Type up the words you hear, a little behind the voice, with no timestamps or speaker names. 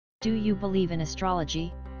Do you believe in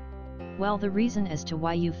astrology? Well, the reason as to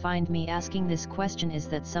why you find me asking this question is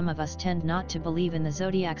that some of us tend not to believe in the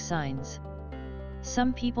zodiac signs.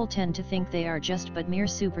 Some people tend to think they are just but mere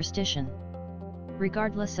superstition.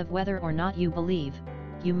 Regardless of whether or not you believe,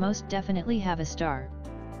 you most definitely have a star.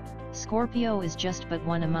 Scorpio is just but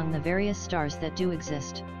one among the various stars that do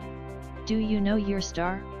exist. Do you know your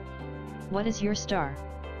star? What is your star?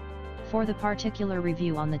 For the particular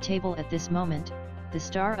review on the table at this moment, the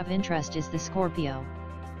star of interest is the Scorpio.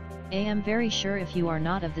 I am very sure if you are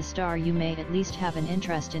not of the star, you may at least have an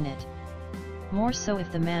interest in it. More so if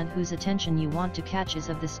the man whose attention you want to catch is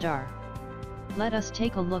of the star. Let us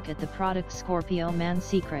take a look at the product Scorpio Man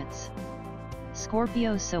Secrets.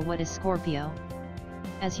 Scorpio. So what is Scorpio?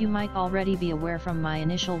 As you might already be aware from my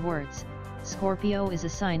initial words, Scorpio is a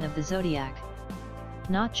sign of the zodiac.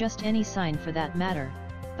 Not just any sign for that matter,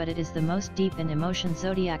 but it is the most deep in emotion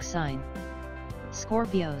zodiac sign.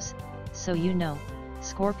 Scorpios, so you know,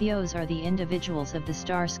 Scorpios are the individuals of the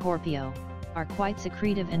star Scorpio, are quite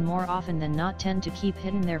secretive and more often than not tend to keep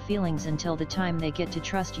hidden their feelings until the time they get to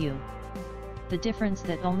trust you. The difference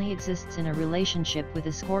that only exists in a relationship with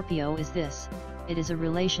a Scorpio is this: it is a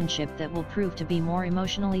relationship that will prove to be more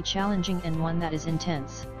emotionally challenging and one that is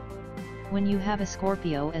intense. When you have a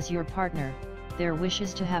Scorpio as your partner, their wish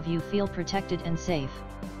is to have you feel protected and safe.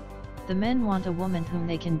 The men want a woman whom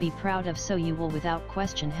they can be proud of, so you will without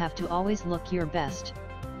question have to always look your best.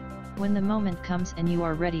 When the moment comes and you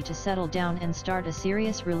are ready to settle down and start a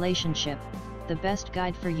serious relationship, the best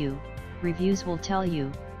guide for you, reviews will tell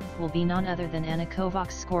you, will be none other than Anna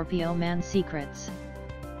Kovacs' Scorpio Man Secrets.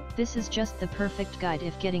 This is just the perfect guide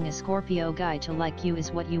if getting a Scorpio guy to like you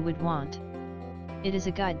is what you would want. It is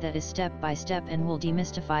a guide that is step by step and will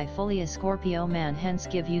demystify fully a Scorpio man, hence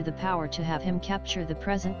give you the power to have him capture the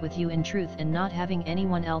present with you in truth and not having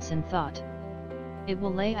anyone else in thought. It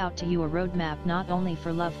will lay out to you a roadmap not only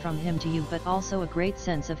for love from him to you but also a great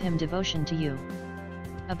sense of him devotion to you.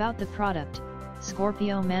 About the product,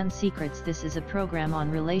 Scorpio Man Secrets. This is a program on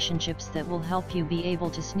relationships that will help you be able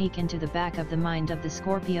to sneak into the back of the mind of the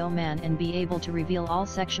Scorpio man and be able to reveal all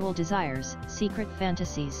sexual desires, secret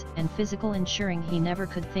fantasies, and physical, ensuring he never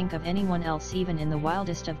could think of anyone else even in the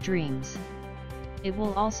wildest of dreams. It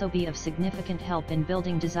will also be of significant help in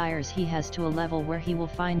building desires he has to a level where he will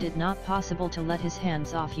find it not possible to let his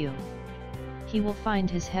hands off you. He will find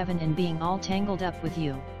his heaven in being all tangled up with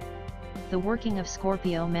you. The working of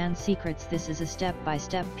Scorpio Man Secrets. This is a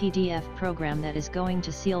step-by-step PDF program that is going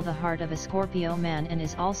to seal the heart of a Scorpio man and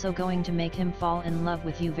is also going to make him fall in love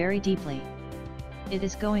with you very deeply. It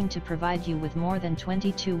is going to provide you with more than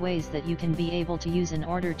 22 ways that you can be able to use in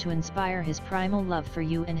order to inspire his primal love for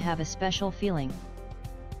you and have a special feeling.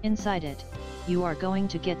 Inside it, you are going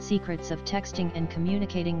to get secrets of texting and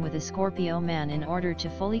communicating with a Scorpio man in order to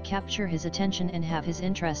fully capture his attention and have his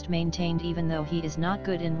interest maintained even though he is not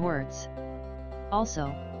good in words.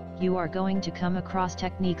 Also, you are going to come across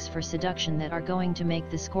techniques for seduction that are going to make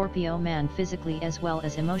the Scorpio man physically as well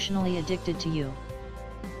as emotionally addicted to you.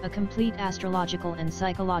 A complete astrological and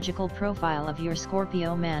psychological profile of your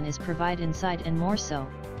Scorpio man is provided inside, and more so,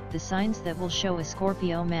 the signs that will show a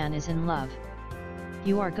Scorpio man is in love.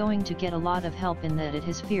 You are going to get a lot of help in that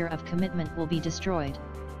his fear of commitment will be destroyed.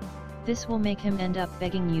 This will make him end up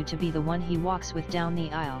begging you to be the one he walks with down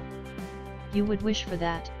the aisle. You would wish for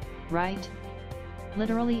that, right?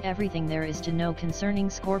 Literally everything there is to know concerning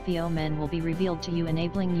Scorpio men will be revealed to you,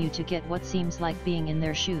 enabling you to get what seems like being in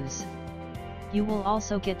their shoes. You will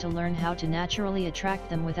also get to learn how to naturally attract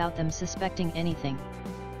them without them suspecting anything.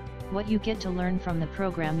 What you get to learn from the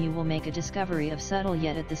program, you will make a discovery of subtle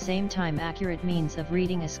yet at the same time accurate means of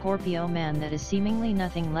reading a Scorpio man that is seemingly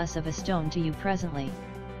nothing less of a stone to you presently.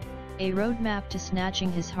 A roadmap to snatching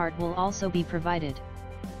his heart will also be provided.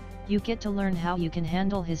 You get to learn how you can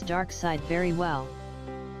handle his dark side very well.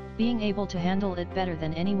 Being able to handle it better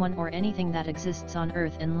than anyone or anything that exists on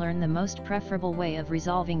earth, and learn the most preferable way of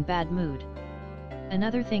resolving bad mood.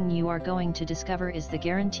 Another thing you are going to discover is the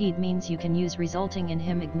guaranteed means you can use, resulting in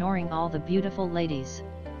him ignoring all the beautiful ladies.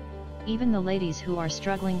 Even the ladies who are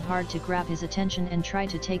struggling hard to grab his attention and try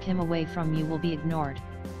to take him away from you will be ignored.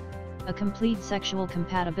 A complete sexual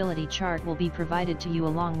compatibility chart will be provided to you,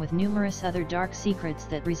 along with numerous other dark secrets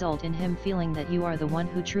that result in him feeling that you are the one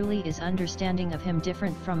who truly is understanding of him,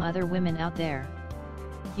 different from other women out there.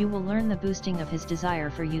 You will learn the boosting of his desire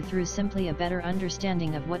for you through simply a better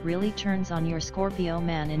understanding of what really turns on your Scorpio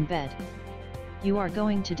man in bed. You are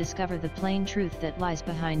going to discover the plain truth that lies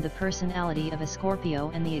behind the personality of a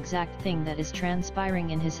Scorpio and the exact thing that is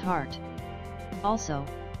transpiring in his heart. Also,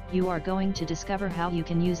 you are going to discover how you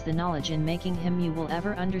can use the knowledge in making him you will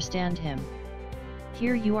ever understand him.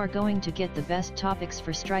 Here you are going to get the best topics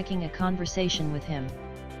for striking a conversation with him.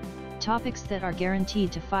 Topics that are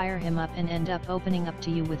guaranteed to fire him up and end up opening up to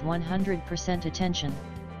you with 100% attention.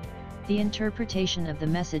 The interpretation of the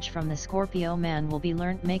message from the Scorpio man will be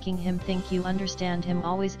learnt, making him think you understand him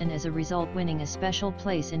always, and as a result winning a special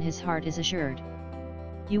place in his heart is assured.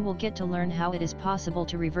 You will get to learn how it is possible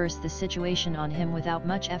to reverse the situation on him without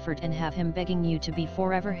much effort and have him begging you to be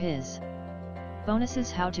forever his. Bonuses: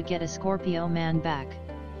 how to get a Scorpio man back.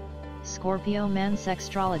 Scorpio Man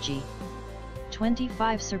Sextrology.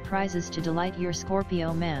 25 surprises to delight your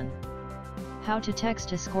Scorpio man. How to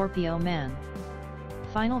text a Scorpio man.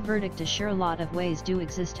 Final verdict: a sure lot of ways do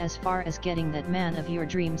exist as far as getting that man of your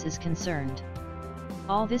dreams is concerned.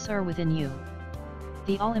 All this are within you.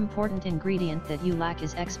 The all-important ingredient that you lack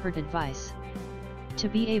is expert advice. To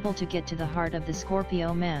be able to get to the heart of the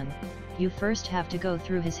Scorpio man, you first have to go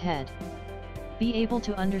through his head. Be able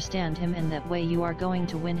to understand him, and that way you are going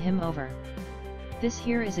to win him over. This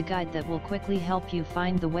here is a guide that will quickly help you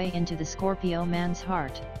find the way into the Scorpio man's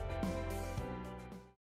heart.